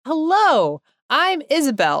Hello, I'm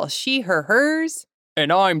Isabelle, she, her, hers.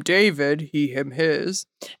 And I'm David, he, him, his.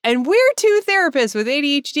 And we're two therapists with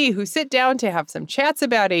ADHD who sit down to have some chats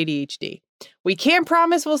about ADHD. We can't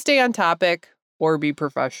promise we'll stay on topic or be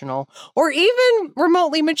professional or even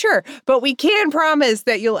remotely mature, but we can promise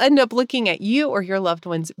that you'll end up looking at you or your loved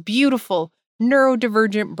one's beautiful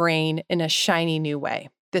neurodivergent brain in a shiny new way.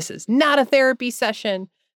 This is not a therapy session.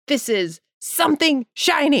 This is something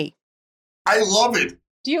shiny. I love it.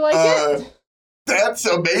 Do you like it? That's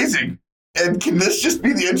amazing. And can this just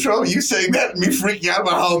be the intro? You saying that and me freaking out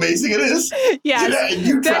about how amazing it is? Yes. And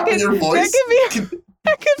you dropping your voice?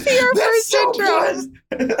 That could be our first intro.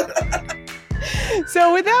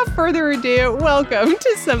 So without further ado, welcome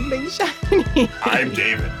to Something Shiny. I'm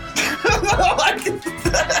David.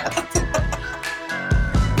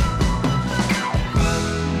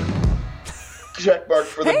 Check mark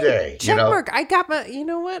for the day. Check mark. I got my, you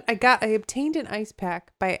know what? I obtained an ice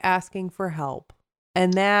pack by asking for help.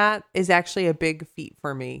 And that is actually a big feat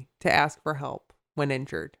for me to ask for help when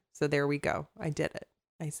injured. So there we go. I did it.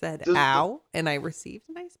 I said, ow, and I received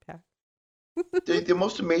an ice pack. The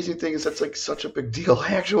most amazing thing is that's like such a big deal.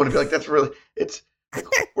 I actually want to be like, that's really, it's,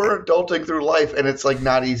 we're adulting through life and it's like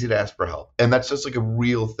not easy to ask for help. And that's just like a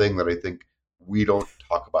real thing that I think we don't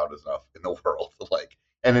talk about enough in the world. Like,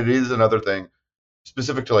 and it is another thing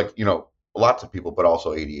specific to like, you know, lots of people, but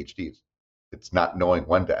also ADHD. It's not knowing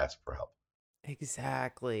when to ask for help.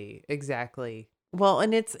 Exactly. Well,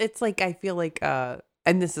 and it's like, I feel like,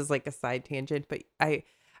 and this is like a side tangent, but I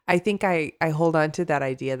think I hold on to that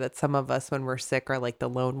idea that some of us when we're sick are like the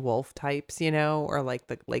lone wolf types, you know, or like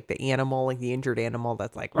the animal, like the injured animal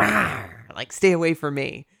that's like, rawr, like stay away from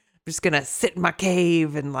me. I'm just gonna sit in my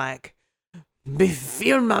cave and like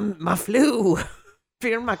feel my flu,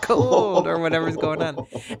 feel my cold or whatever's going on.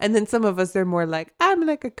 And then some of us are more like, I'm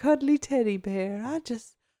like a cuddly teddy bear.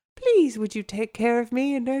 Please, would you take care of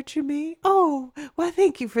me and nurture me? Oh, well,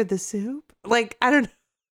 thank you for the soup. Like, I don't know.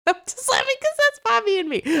 I'm just laughing because that's Bobby and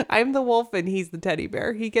me. I'm the wolf and he's the teddy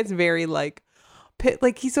bear. He gets very like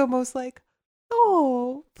he's almost like,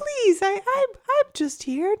 oh, please, I'm just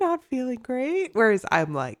here, not feeling great. Whereas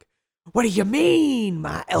I'm like, what do you mean?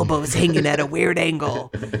 My elbow's hanging at a weird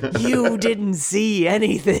angle. You didn't see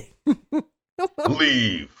anything.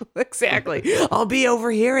 Leave. Exactly. I'll be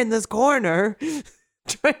over here in this corner.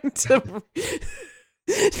 trying to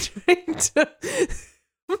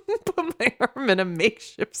put my arm in a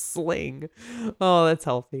makeshift sling. Oh, that's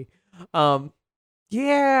healthy.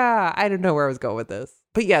 Yeah, I don't know where I was going with this.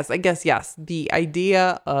 But yes, I guess, yes, the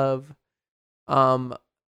idea of,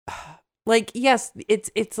 like, yes,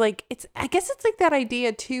 it's like that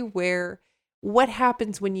idea too, where what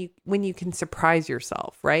happens when you can surprise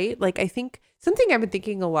yourself, right? Like, I think something I've been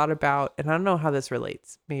thinking a lot about, and I don't know how this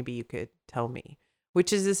relates, maybe you could tell me,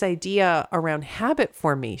 which is this idea around habit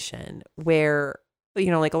formation where, you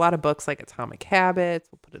know, like a lot of books like Atomic Habits,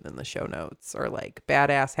 we'll put it in the show notes, or like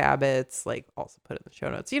Badass Habits, like also put it in the show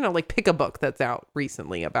notes, you know, like pick a book that's out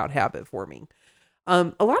recently about habit forming.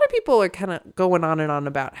 A lot of people are kind of going on and on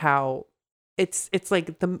about how it's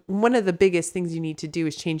like one of the biggest things you need to do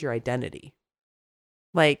is change your identity.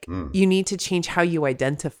 Like you need to change how you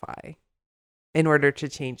identify in order to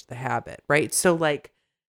change the habit, right? So like,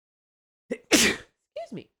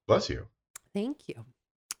 me. Bless you. Thank you.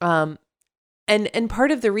 And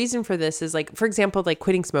part of the reason for this is like, for example, like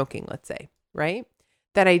quitting smoking, let's say, right?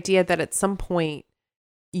 That idea that at some point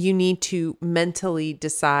you need to mentally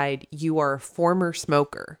decide you are a former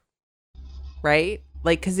smoker, right?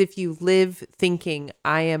 Like, because if you live thinking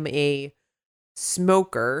I am a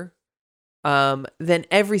smoker, then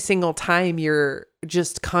every single time you're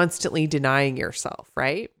just constantly denying yourself,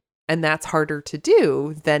 right? And that's harder to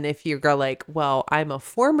do than if you go like, well, I'm a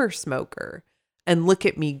former smoker and look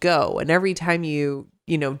at me go. And every time you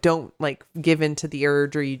don't like give in to the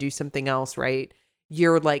urge or you do something else, right?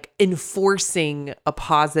 You're like enforcing a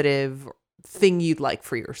positive thing you'd like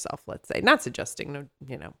for yourself, let's say. Not suggesting,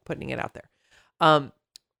 putting it out there.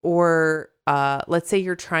 Or let's say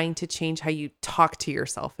you're trying to change how you talk to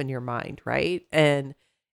yourself in your mind, right? And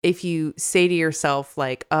if you say to yourself,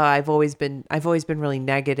 like, I've always been really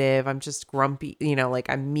negative. I'm just grumpy, like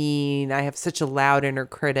I'm mean. I have such a loud inner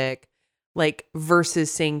critic, like versus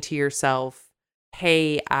saying to yourself,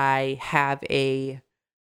 hey, I have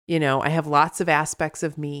lots of aspects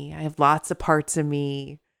of me. I have lots of parts of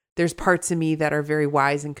me. There's parts of me that are very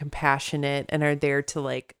wise and compassionate and are there to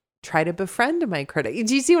like try to befriend my critic.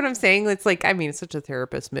 Do you see what I'm saying? It's like, I mean, it's such a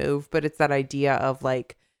therapist move, but it's that idea of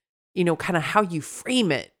like, kind of how you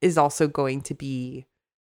frame it is also going to be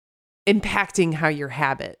impacting how your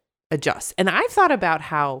habit adjusts. And I've thought about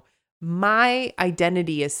how my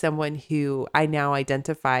identity as someone who I now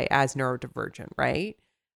identify as neurodivergent, right?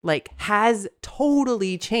 Like has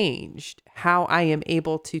totally changed how I am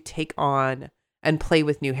able to take on and play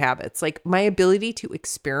with new habits. Like my ability to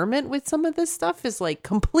experiment with some of this stuff is like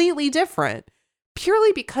completely different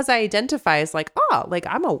purely because I identify as like, oh, like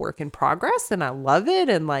I'm a work in progress and I love it.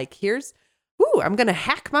 And like, I'm going to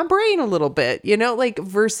hack my brain a little bit, like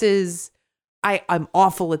versus I'm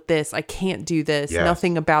awful at this. I can't do this. Yes.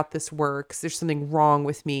 Nothing about this works. There's something wrong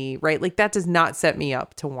with me, right? Like that does not set me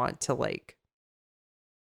up to want to like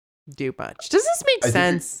do much. Does this make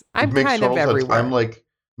sense? I'm kind of everywhere. I'm like,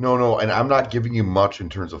 no, and I'm not giving you much in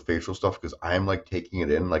terms of facial stuff because I'm like taking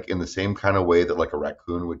it in like in the same kind of way that like a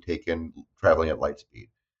raccoon would take in traveling at light speed.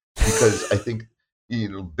 Because I think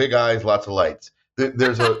big eyes, lots of lights.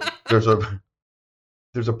 There's a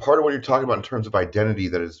part of what you're talking about in terms of identity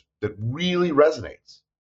that really resonates.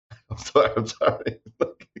 I'm sorry.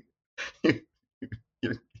 You're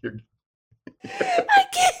I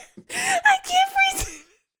can't breathe.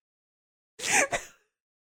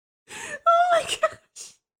 Oh my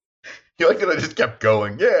gosh. You like that I just kept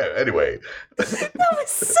going. Yeah, anyway. That was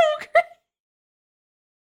so great.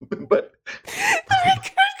 But I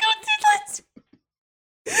couldn't go through that.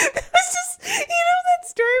 It's just, that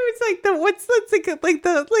story was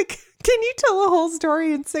like can you tell a whole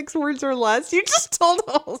story in 6 words or less? You just told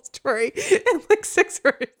a whole story in like 6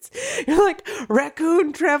 words. You're like,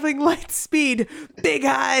 raccoon traveling light speed, big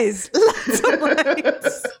eyes, lots of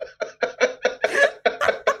lights.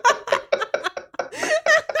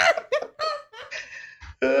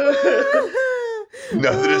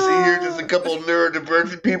 Nothing to see here, just a couple of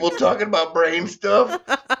neurodivergent people talking about brain stuff.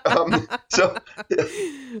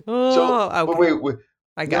 Wait.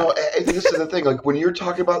 I think this is the thing. Like when you're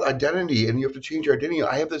talking about identity and you have to change your identity,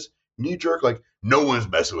 I have this knee jerk, like no one's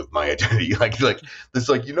messing with my identity. like this,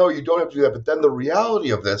 like you don't have to do that. But then the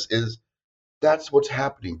reality of this is that's what's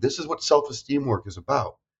happening. This is what self-esteem work is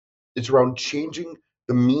about. It's around changing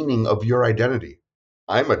the meaning of your identity.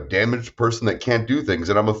 I'm a damaged person that can't do things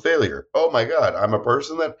and I'm a failure. Oh my God, I'm a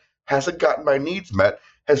person that hasn't gotten my needs met,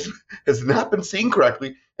 has not been seen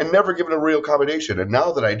correctly, and never given a real accommodation. And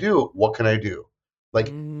now that I do, what can I do? Like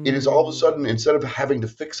it is all of a sudden, instead of having to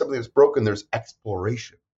fix something that's broken, there's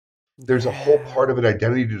exploration. There's a whole part of an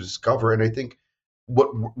identity to discover. And I think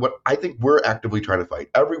what I think we're actively trying to fight,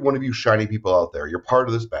 every one of you shiny people out there, you're part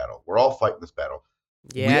of this battle. We're all fighting this battle.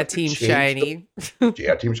 Yeah, Team Shiny.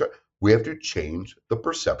 Team Shiny. We have to change the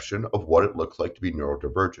perception of what it looks like to be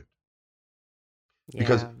neurodivergent.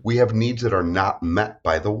 Because we have needs that are not met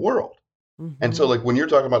by the world. Mm-hmm. And so like when you're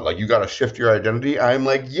talking about like you got to shift your identity, I'm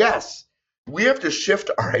like, yes, we have to shift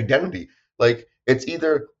our identity. Like it's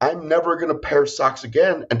either I'm never going to pair socks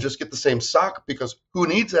again and just get the same sock because who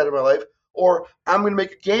needs that in my life? Or I'm going to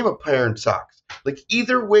make a game of pairing socks. Like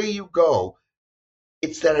either way you go,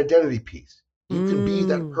 it's that identity piece. You can be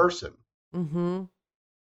that person. Mm-hmm.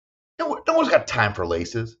 No one's got time for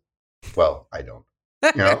laces. Well, I don't.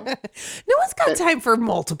 No one's got time for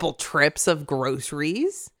multiple trips of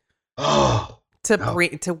groceries. To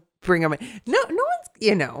bring them in. No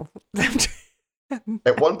one's,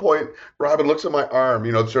 At one point, Robin looks at my arm,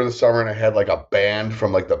 during the summer, and I had like a band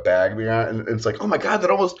from like the bag behind, and it's like, oh my God, that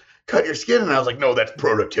almost cut your skin. And I was like, no, that's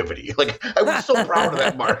productivity. Like I was so proud of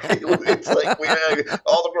that, Mark. It's like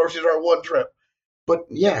all the groceries are one trip. But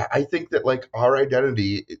yeah, I think that like our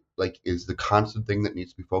identity is the constant thing that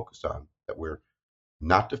needs to be focused on, that we're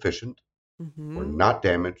not deficient, we're not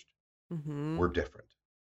damaged, we're different.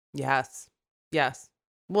 Yes.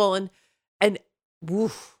 Well, and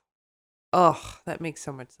woof. Oh, that makes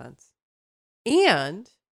so much sense. And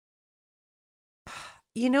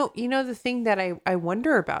the thing that I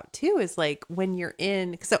wonder about too is like when you're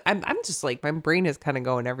in, so I'm just like my brain is kind of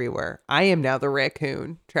going everywhere. I am now the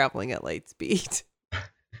raccoon traveling at light speed.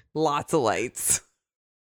 Lots of lights.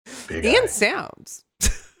 And sounds.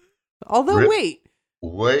 Although wait.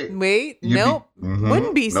 Nope.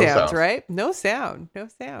 Wouldn't be sounds, right? No sound.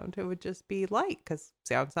 It would just be light because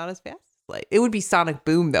sound's not as fast as light. It would be sonic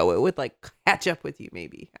boom though. It would like catch up with you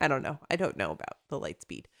maybe. I don't know. I don't know about the light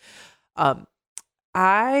speed.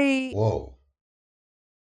 Whoa.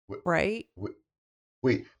 Right?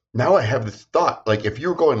 Wait. Now I have this thought. Like if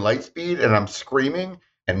you're going light speed and I'm screaming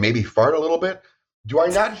and maybe fart a little bit, do I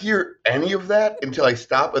not hear any of that until I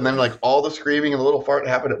stop and then like all the screaming and the little fart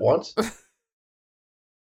happen at once?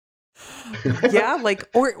 Yeah,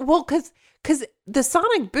 because the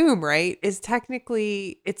sonic boom, right, is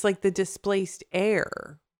technically it's like the displaced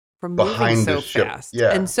air from moving so fast.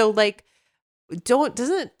 Yeah. And so like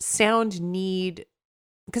doesn't sound need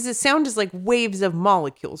because sound is like waves of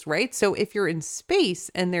molecules, right? So if you're in space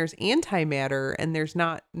and there's antimatter and there's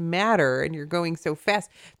not matter and you're going so fast,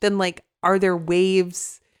 then like, are there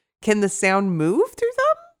waves? Can the sound move through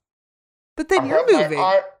them? But then you're moving.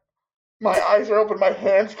 My eyes are open, my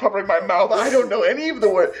hands covering my mouth. I don't know any of the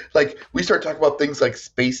words. Like, we start talking about things like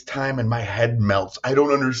space time and my head melts. I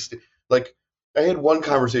don't understand. Like, I had one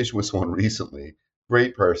conversation with someone recently,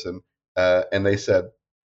 great person, and they said,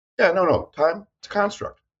 yeah, no, time, it's a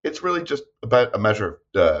construct. It's really just about a measure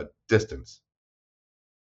of distance.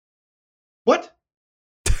 What?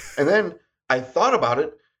 And then I thought about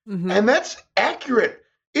it, and that's accurate.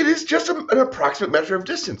 It is just an approximate measure of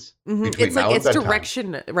distance between it's now like and it's bedtime.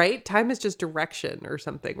 direction, right? Time is just direction or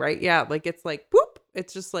something, right? Yeah, like it's like whoop.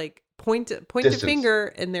 It's just like point a finger,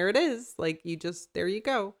 and there it is. Like there you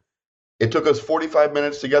go. It took us 45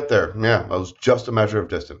 minutes to get there. Yeah, that was just a measure of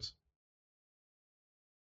distance.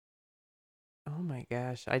 Oh my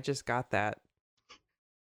gosh, I just got that.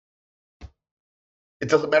 It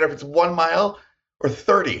doesn't matter if it's 1 mile or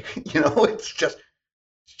 30. It's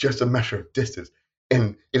just a measure of distance.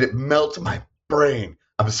 And it melts my brain.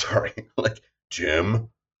 I'm sorry. Like, Jim.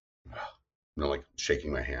 Like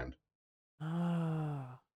shaking my hand. Oh.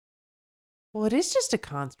 Well, it is just a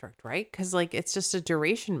construct, right? Because like it's just a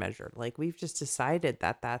duration measure. Like we've just decided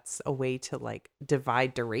that that's a way to like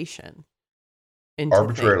divide duration into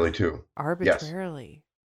Arbitrarily things. Too. Arbitrarily.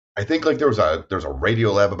 Yes. I think like there's a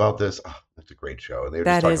radio lab about this. Oh, that's a great show. And they were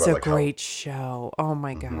just That talking is about a like great show. Oh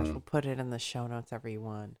my gosh, we'll put it in the show notes,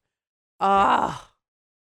 everyone. Ah,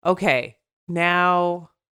 okay. Now,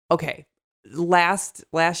 okay. Last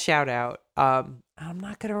shout out. I'm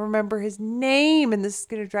not gonna remember his name, and this is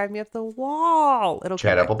gonna drive me up the wall. It'll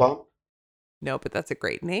Chad come back to me. Applebaum. No, but that's a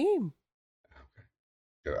great name.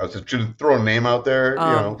 I was just trying to throw a name out there.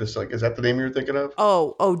 Just like, is that the name you're thinking of?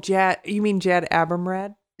 Oh, Jad. You mean Jad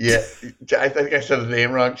Abumrad? Yeah, I think I said the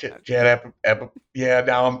name wrong. Chad Apple. Yeah,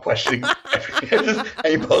 now I'm questioning. I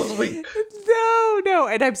impulsively. No.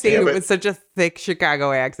 And I'm saying it with such a thick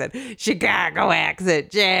Chicago accent. Jad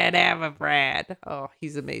Abumrad. Oh,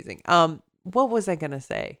 he's amazing. What was I gonna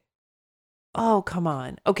say? Oh, come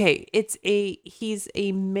on. Okay, he's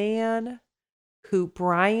a man who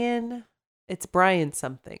it's Brian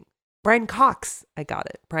something. Brian Cox. I got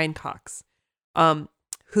it. Brian Cox.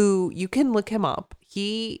 Who you can look him up.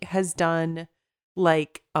 He has done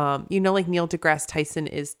like like Neil deGrasse Tyson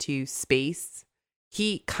is to space.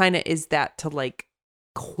 He kind of is that to like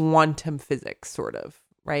quantum physics sort of,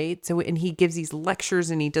 right? So and he gives these lectures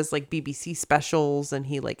and he does like BBC specials and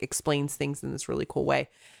he like explains things in this really cool way.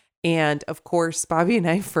 And of course, Bobby and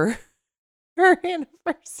I for our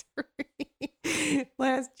anniversary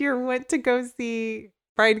last year went to go see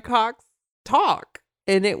Brian Cox talk,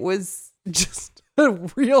 and it was just a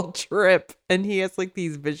real trip. And he has like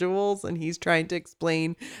these visuals and he's trying to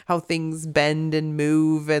explain how things bend and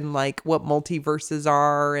move and like what multiverses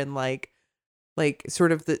are and like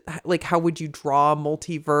sort of like how would you draw a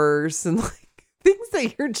multiverse and like things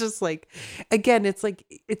that you're just like, again, it's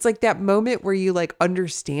like that moment where you like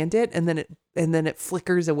understand it and then it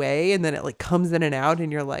flickers away and then it like comes in and out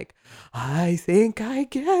and you're like, I think I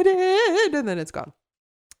get it, and then it's gone.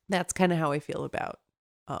 That's kind of how I feel about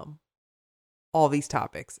all these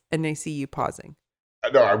topics. And I see you pausing.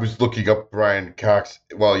 No, I was looking up Brian Cox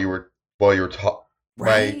while you were talking.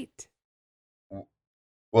 Right.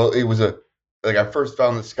 Well, it was I first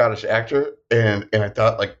found the Scottish actor and I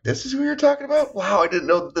thought like, this is who you're talking about? Wow, I didn't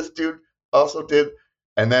know that this dude also did.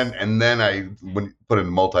 And then I put in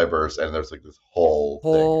multiverse and there's like this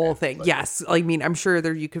whole thing. Like, yes. I mean, I'm sure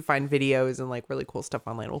you could find videos and like really cool stuff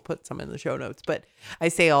online. We'll put some in the show notes, but I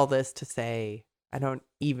say all this to say, I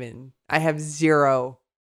have zero,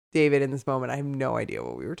 David, in this moment. I have no idea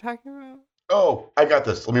what we were talking about. Oh, I got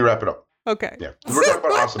this. Let me wrap it up. Okay. Yeah. We're talking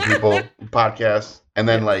about awesome people, podcasts, and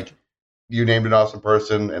then like you named an awesome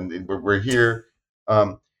person and we're here.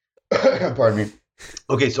 Pardon me.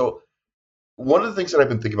 Okay, so one of the things that I've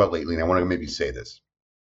been thinking about lately, and I want to maybe say this,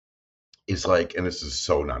 is like, and this is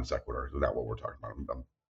so non sequitur, not what we're talking about.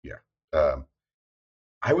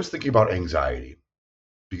 I was thinking about anxiety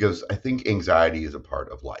because I think anxiety is a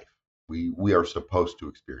part of life. We are supposed to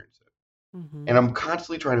experience it. Mm-hmm. And I'm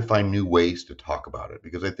constantly trying to find new ways to talk about it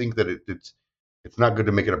because I think that it's not good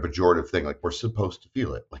to make it a pejorative thing. Like, we're supposed to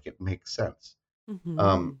feel it. Like, it makes sense.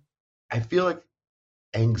 Mm-hmm. I feel like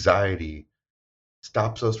anxiety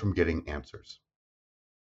stops us from getting answers.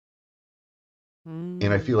 Mm.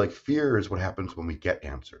 And I feel like fear is what happens when we get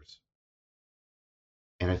answers.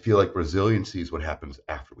 And I feel like resiliency is what happens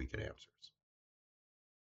after we get answers.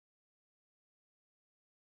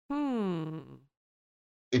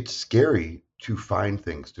 It's scary to find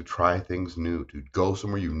things, to try things new, to go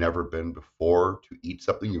somewhere you've never been before, to eat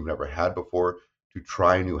something you've never had before, to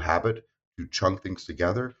try a new habit, to chunk things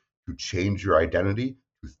together, to change your identity,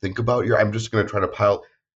 to think about I'm just going to try to pile,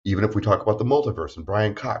 even if we talk about the multiverse and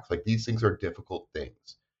Brian Cox, like these things are difficult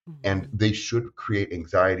things and Mhm. they should create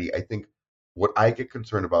anxiety. I think what I get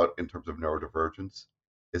concerned about in terms of neurodivergence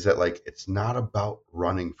is that like it's not about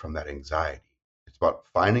running from that anxiety. It's about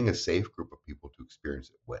finding a safe group of people to experience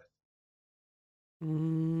it with.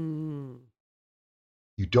 Mm.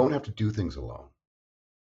 You don't have to do things alone.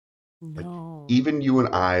 Like No. even you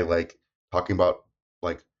and I, like talking about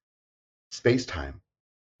like space time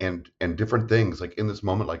and different things, like in this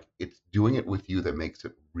moment, like it's doing it with you that makes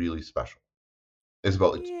it really special.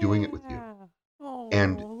 Isabel, it's doing it with you. Yeah.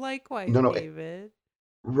 And Oh, likewise, no, David.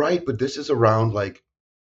 right, but this is around like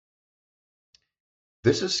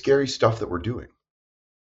this is scary stuff that we're doing.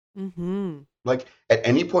 Mm-hmm. Like at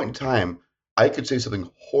any point in time, I could say something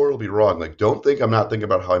horribly wrong. Like, don't think I'm not thinking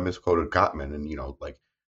about how I misquoted Gottman and like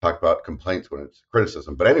talk about complaints when it's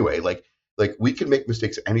criticism. But anyway, like we can make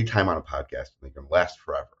mistakes any time on a podcast and they can last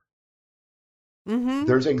forever. Mm-hmm.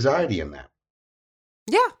 There's anxiety in that,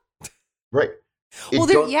 Yeah. right?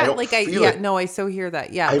 Well, I yeah, don't like feel it. no, I so hear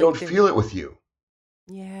that. Yeah, I like don't there, feel it with you.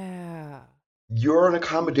 yeah. You're an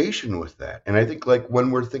accommodation with that. And I think like when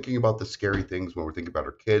we're thinking about the scary things, when we're thinking about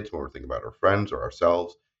our kids, when we're thinking about our friends or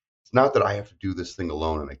ourselves, it's not that I have to do this thing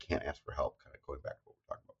alone and I can't ask for help, kind of going back to what we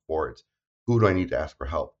were talking about before. It's who do I need to ask for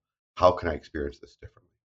help? How can I experience this differently?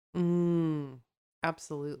 Mm,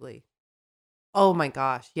 absolutely. Oh my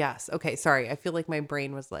gosh, yes. Okay, sorry. I feel like my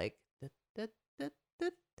brain was like, "Da, da, da, da,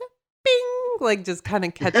 da, bing," like just kind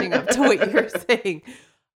of catching up to what you're saying.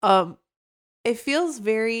 Um, it feels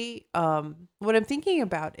very what I'm thinking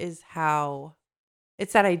about is how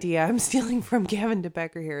it's that idea I'm stealing from Gavin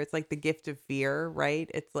DeBecker here. It's like the gift of fear, right?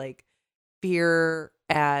 It's like fear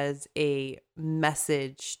as a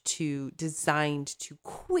message designed to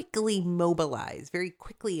quickly mobilize, very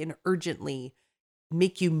quickly and urgently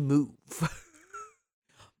make you move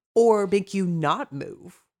or make you not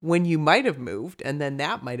move when you might have moved. And then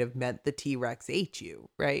that might have meant the T-Rex ate you,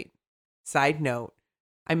 right? Side note,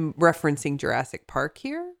 I'm referencing Jurassic Park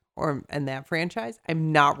here and that franchise.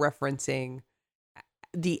 I'm not referencing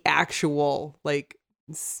the actual, like,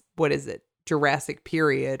 what is it? Jurassic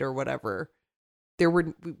period or whatever.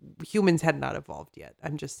 Humans had not evolved yet.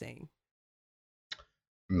 I'm just saying.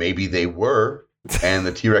 Maybe they were, and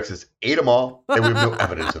the T Rexes ate them all, and we have no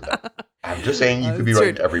evidence of that. I'm just saying you could be It's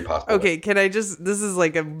right true. in every possible way. Okay, this is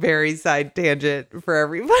like a very side tangent for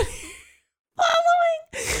everybody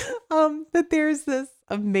following. That there's this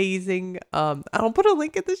amazing, I'll put a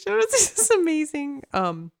link in the show notes. There's this amazing,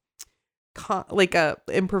 like a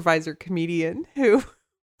improviser comedian who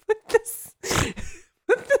put this,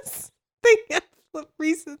 put this thing up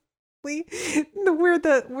recently where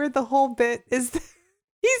the whole bit is that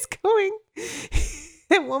he's going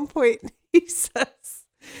at one point he says,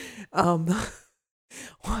 um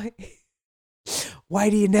why why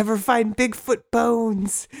do you never find Bigfoot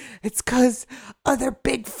bones? It's 'cause other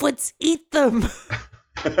Bigfoots eat them.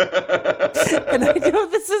 And I know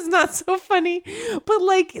this is not so funny, but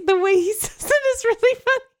like the way he says it is really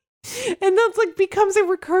funny. And that's like becomes a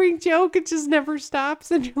recurring joke. It just never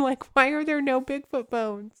stops. And you're like, why are there no Bigfoot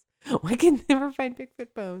bones? Why can you never find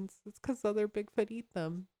Bigfoot bones? It's because other Bigfoot eat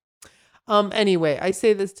them. Anyway, I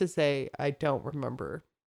say this to say I don't remember.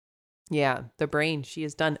 Yeah, the brain, she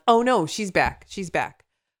is done. Oh no, she's back. She's back.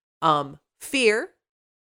 Fear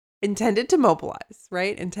intended to mobilize,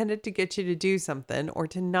 right? Intended to get you to do something or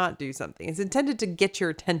to not do something. It's intended to get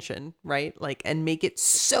your attention, right? Like, and make it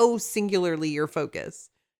so singularly your focus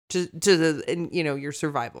your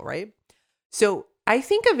survival, right? So I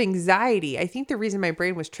think of anxiety. I think the reason my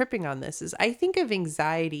brain was tripping on this is I think of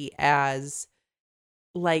anxiety as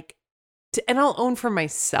like, and I'll own for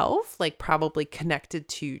myself, like probably connected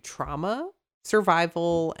to trauma,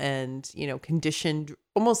 survival, and, conditioned,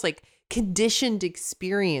 almost like conditioned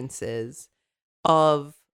experiences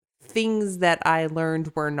of things that I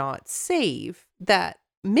learned were not safe that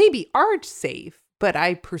maybe are safe, but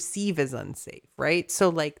I perceive as unsafe, right? So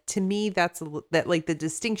like to me, that like the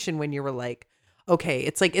distinction when you were like, okay,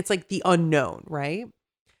 it's like the unknown, right?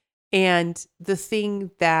 And the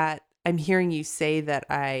thing that I'm hearing you say that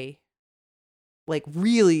I'm like,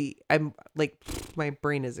 my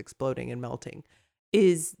brain is exploding and melting,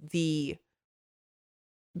 is the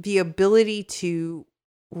ability to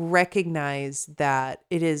recognize that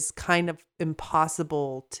it is kind of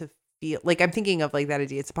impossible to feel like I'm thinking of like that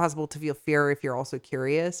idea. It's possible to feel fear if you're also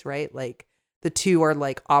curious, right? Like the two are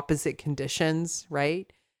like opposite conditions,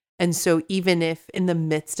 right? And so even if in the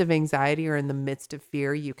midst of anxiety or in the midst of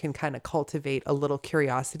fear, you can kind of cultivate a little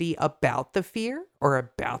curiosity about the fear or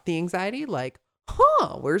about the anxiety, like,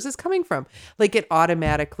 where's this coming from? Like it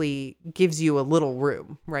automatically gives you a little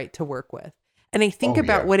room, right, to work with. And I think Oh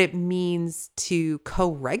about yeah. what it means to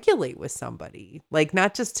co-regulate with somebody, like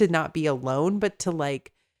not just to not be alone, but to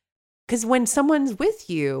like, because when someone's with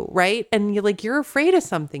you, right, and you're afraid of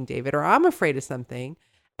something, David, or I'm afraid of something,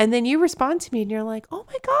 and then you respond to me and you're like, oh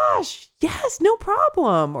my gosh, yes, no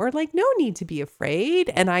problem, or like, no need to be afraid.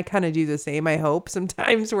 And I kind of do the same, I hope,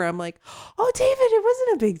 sometimes where I'm like, oh, David, it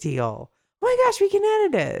wasn't a big deal. Oh my gosh, we can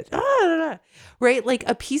edit it. Right? Like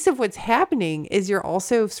a piece of what's happening is you're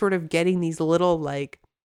also sort of getting these little like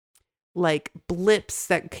blips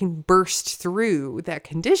that can burst through that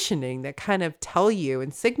conditioning that kind of tell you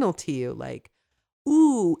and signal to you like,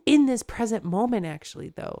 ooh, in this present moment, actually,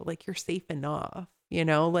 though, like you're safe enough,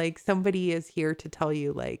 like somebody is here to tell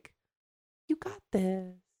you like, you got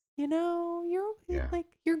this, you're Yeah. like,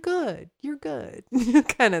 you're good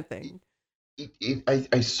kind of thing.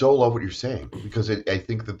 I so love what you're saying because I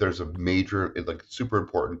think that there's a major, like super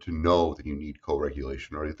important to know that you need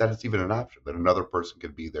co-regulation or that it's even an option, that another person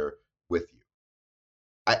can be there with you.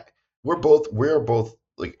 I we're both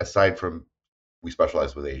like aside from we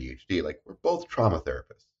specialize with ADHD, like we're both trauma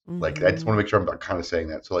therapists. Like I just want Mm-hmm. to make sure I'm kind of saying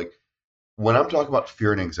that. So like when I'm talking about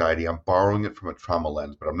fear and anxiety, I'm borrowing it from a trauma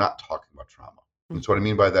lens, but I'm not talking about trauma. And so what I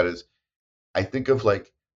mean by that is I think of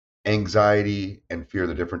like anxiety and fear,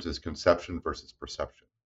 the difference is conception versus perception.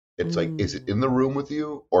 It's like, is it Mm-hmm. in the room with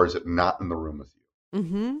you or is it not in the room with you?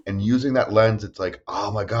 Mm-hmm. And using that lens, it's like,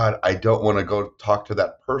 oh my God, I don't want to go talk to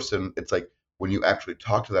that person. It's like when you actually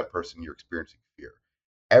talk to that person, you're experiencing fear.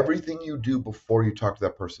 Everything you do before you talk to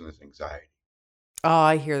that person is anxiety. Oh,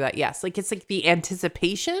 I hear that. Yes. Like it's like the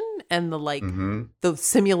anticipation and the like Hmm. the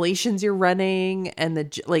simulations you're running and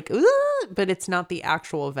like, but it's not the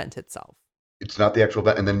actual event itself. It's not the actual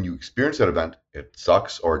event. And then you experience that event, it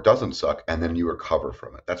sucks or it doesn't suck, and then you recover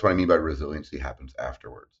from it. That's what I mean by resiliency happens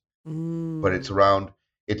afterwards. But Mm.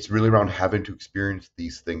 it's really around having to experience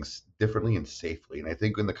these things differently and safely. And I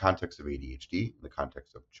think in the context of ADHD, in the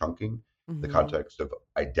context of chunking, the Mm-hmm. context of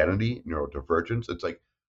identity, neurodivergence, it's like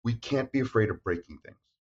we can't be afraid of breaking things.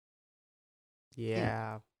 Can't.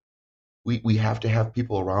 Yeah. We have to have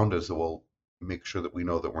people around us that will make sure that we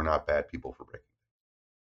know that we're not bad people for breaking.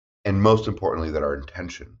 And most importantly, that our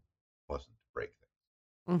intention wasn't to break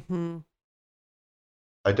things. Mm-hmm.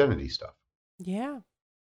 Identity stuff. Yeah.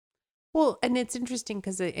 Well, and it's interesting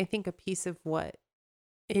because I think a piece of what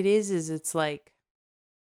it is it's like,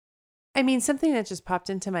 I mean, something that just popped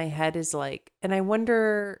into my head is like, and I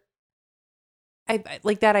wonder,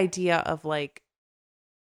 like that idea of like,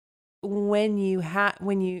 when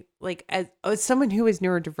you like, as someone who is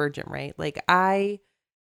neurodivergent, right? Like it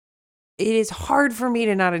is hard for me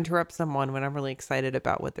to not interrupt someone when I'm really excited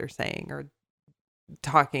about what they're saying or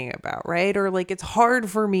talking about, right? Or like, it's hard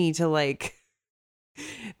for me to like,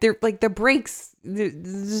 they're like the brakes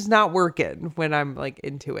just not working when I'm like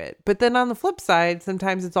into it. But then on the flip side,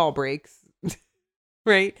 sometimes it's all brakes,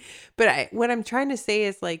 right? But what I'm trying to say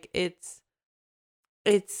is like it's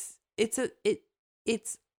a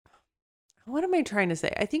it's what am I trying to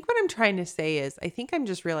say? I think what I'm trying to say is I think I'm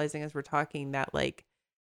just realizing as we're talking that like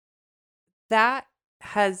that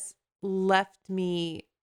has left me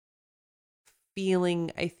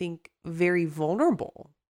feeling, I think, very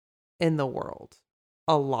vulnerable in the world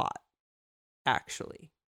a lot,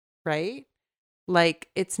 actually, right? Like,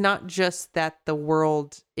 it's not just that the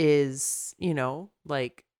world is,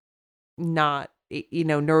 like not,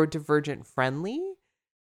 neurodivergent friendly.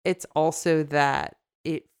 It's also that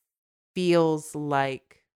it feels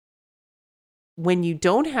like when you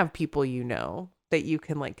don't have people, that you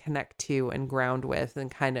can like connect to and ground with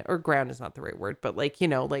and kind of, or ground is not the right word, but like,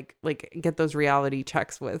 like get those reality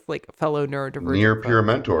checks with like fellow Near neurodivergent peer folks.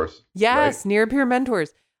 mentors, right? Yes, near peer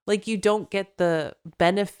mentors. Like you don't get the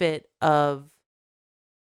benefit of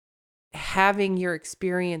having your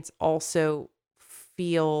experience also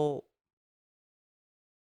feel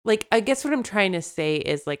like, I guess what I'm trying to say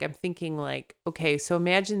is like, I'm thinking like, okay, so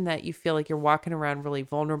imagine that you feel like you're walking around really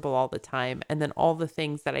vulnerable all the time. And then all the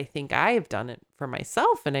things that I think I have done it for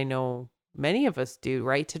myself. And I know many of us do,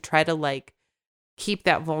 right? To try to like keep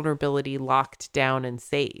that vulnerability locked down and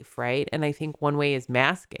safe. Right. And I think one way is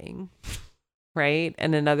masking, right?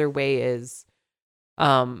 And another way is,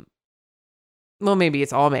 um, well, maybe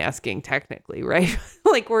it's all masking technically, right?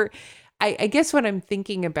 Like I guess what I'm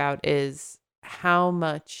thinking about is how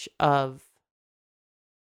much of,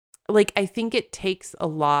 like, I think it takes a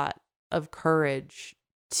lot of courage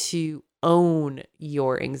to own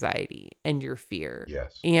your anxiety and your fear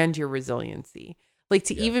Yes. and your resiliency. Like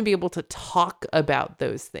to even be able to talk about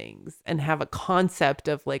those things and have a concept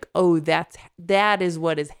of like, oh, that is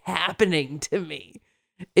what is happening to me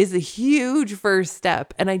is a huge first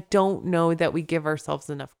step. And I don't know that we give ourselves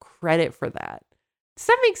enough credit for that. Does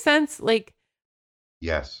that make sense? Like,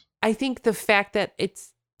 Yes. I think the fact that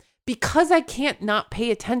it's because I can't not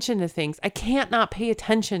pay attention to things, I can't not pay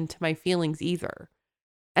attention to my feelings either.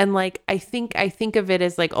 And like, I think of it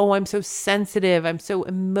as like, oh, I'm so sensitive. I'm so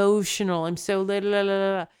emotional. I'm so la la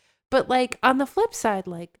la la. But like on the flip side,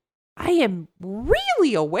 like I am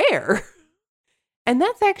really aware. And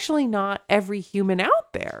that's actually not every human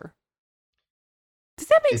out there. Does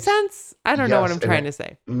that make sense? I don't know what I'm trying to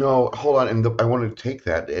say. No, hold on. And I want to take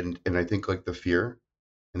that. And I think like the fear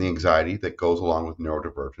and the anxiety that goes along with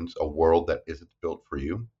neurodivergence, a world that isn't built for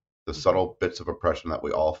you, the subtle bits of oppression that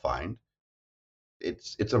we all find.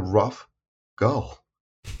 It's a rough go.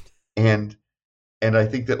 And I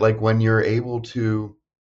think that like when you're able to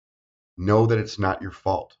know that it's not your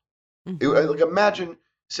fault. Like imagine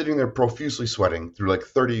sitting there profusely sweating through like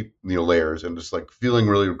 30 layers and just like feeling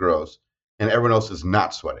really gross and everyone else is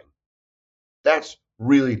not sweating. That's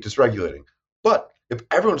really dysregulating. But if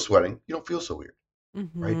everyone's sweating, you don't feel so weird.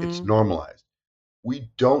 Right? It's normalized.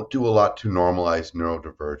 We don't do a lot to normalize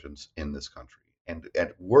neurodivergence in this country. And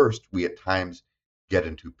at worst, we at times get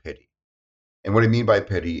into pity. And what I mean by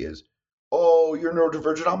pity is, oh, you're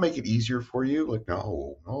neurodivergent, I'll make it easier for you. Like,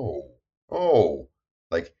 no.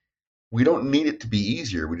 Like, we don't need it to be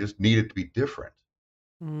easier. We just need it to be different.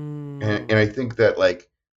 And I think that, like,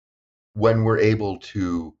 when we're able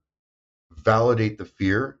to validate the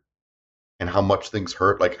fear and how much things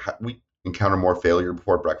hurt, like, we encounter more failure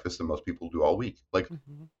before breakfast than most people do all week. Like,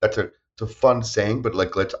 that's it's a fun saying, but,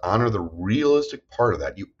 like, let's honor the realistic part of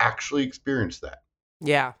that. You actually experience that.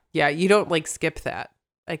 Yeah. You don't like skip that.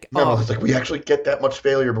 Like, no, it's like we actually get that much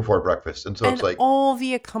failure before breakfast. And so it's like all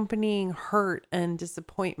the accompanying hurt and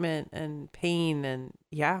disappointment and pain and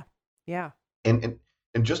yeah. And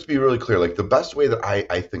just to be really clear, like the best way that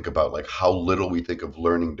I think about like how little we think of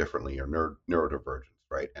learning differently or neurodivergence,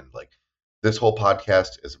 right? And like this whole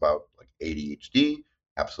podcast is about like ADHD,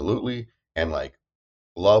 absolutely. And like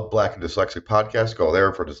love Black and Dyslexic podcast, go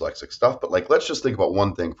there for dyslexic stuff. But like let's just think about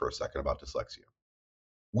one thing for a second about dyslexia.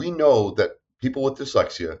 We know that people with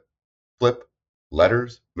dyslexia flip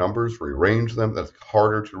letters, numbers, rearrange them. That's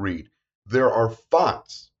harder to read. There are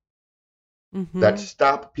fonts that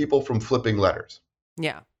stop people from flipping letters.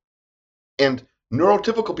 Yeah. And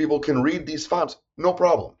neurotypical people can read these fonts, no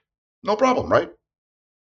problem. No problem, right?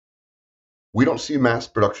 We don't see mass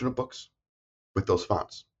production of books with those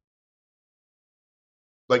fonts.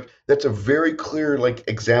 Like that's a very clear like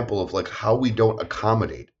example of like how we don't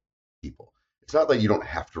accommodate people. It's not that you don't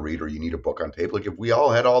have to read or you need a book on tape. Like if we all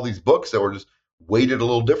had all these books that were just weighted a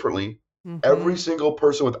little differently, every single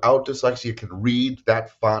person without dyslexia can read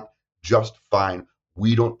that font just fine.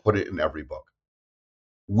 We don't put it in every book.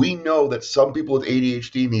 We know that some people with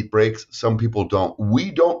ADHD need breaks. Some people don't.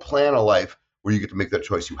 We don't plan a life where you get to make that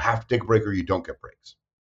choice. You have to take a break or you don't get breaks.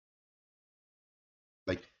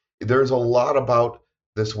 Like there's a lot about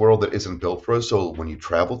this world that isn't built for us. So when you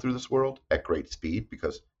travel through this world at great speed,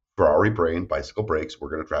 because Ferrari brain, bicycle brakes, we're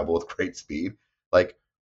going to travel with great speed. Like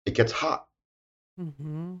it gets hot.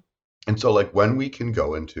 And so like when we can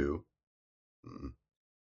go into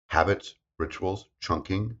habits, rituals,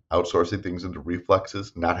 chunking, outsourcing things into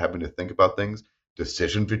reflexes, not having to think about things,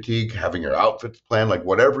 decision fatigue, having your outfits planned, like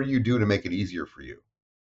whatever you do to make it easier for you,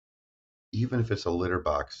 even if it's a litter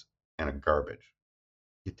box and a garbage,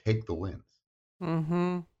 you take the wins.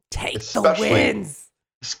 Take the wins.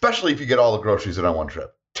 Especially if you get all the groceries in on one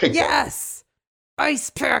trip. Take yes.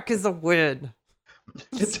 Icepack is a win.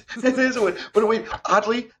 It is a win. But wait,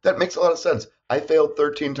 oddly, that makes a lot of sense. I failed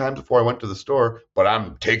 13 times before I went to the store, but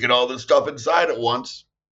I'm taking all this stuff inside at once.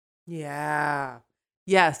 Yeah.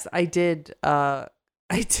 Yes, I did. I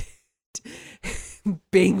did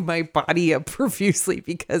bang my body up profusely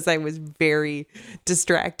because I was very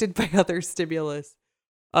distracted by other stimulus.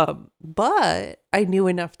 But I knew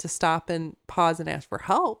enough to stop and pause and ask for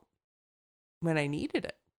help when I needed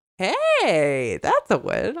it. Hey, that's a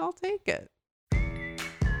win. I'll take it.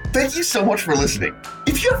 Thank you so much for listening.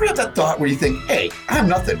 If you ever have that thought where you think, hey, I'm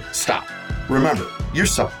nothing, stop. Remember, you're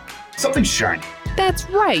something shiny. That's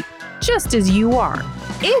right, just as you are.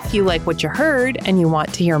 If you like what you heard and you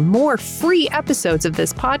want to hear more free episodes of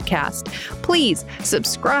this podcast, please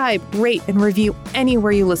subscribe, rate, and review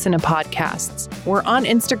anywhere you listen to podcasts. We're on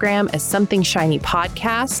Instagram as Something Shiny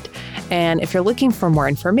Podcast. And if you're looking for more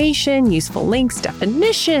information, useful links,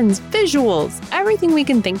 definitions, visuals, everything we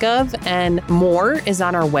can think of and more is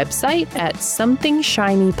on our website at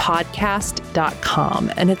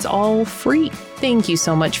somethingshinypodcast.com. And it's all free. Thank you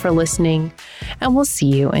so much for listening, and we'll see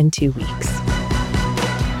you in 2 weeks.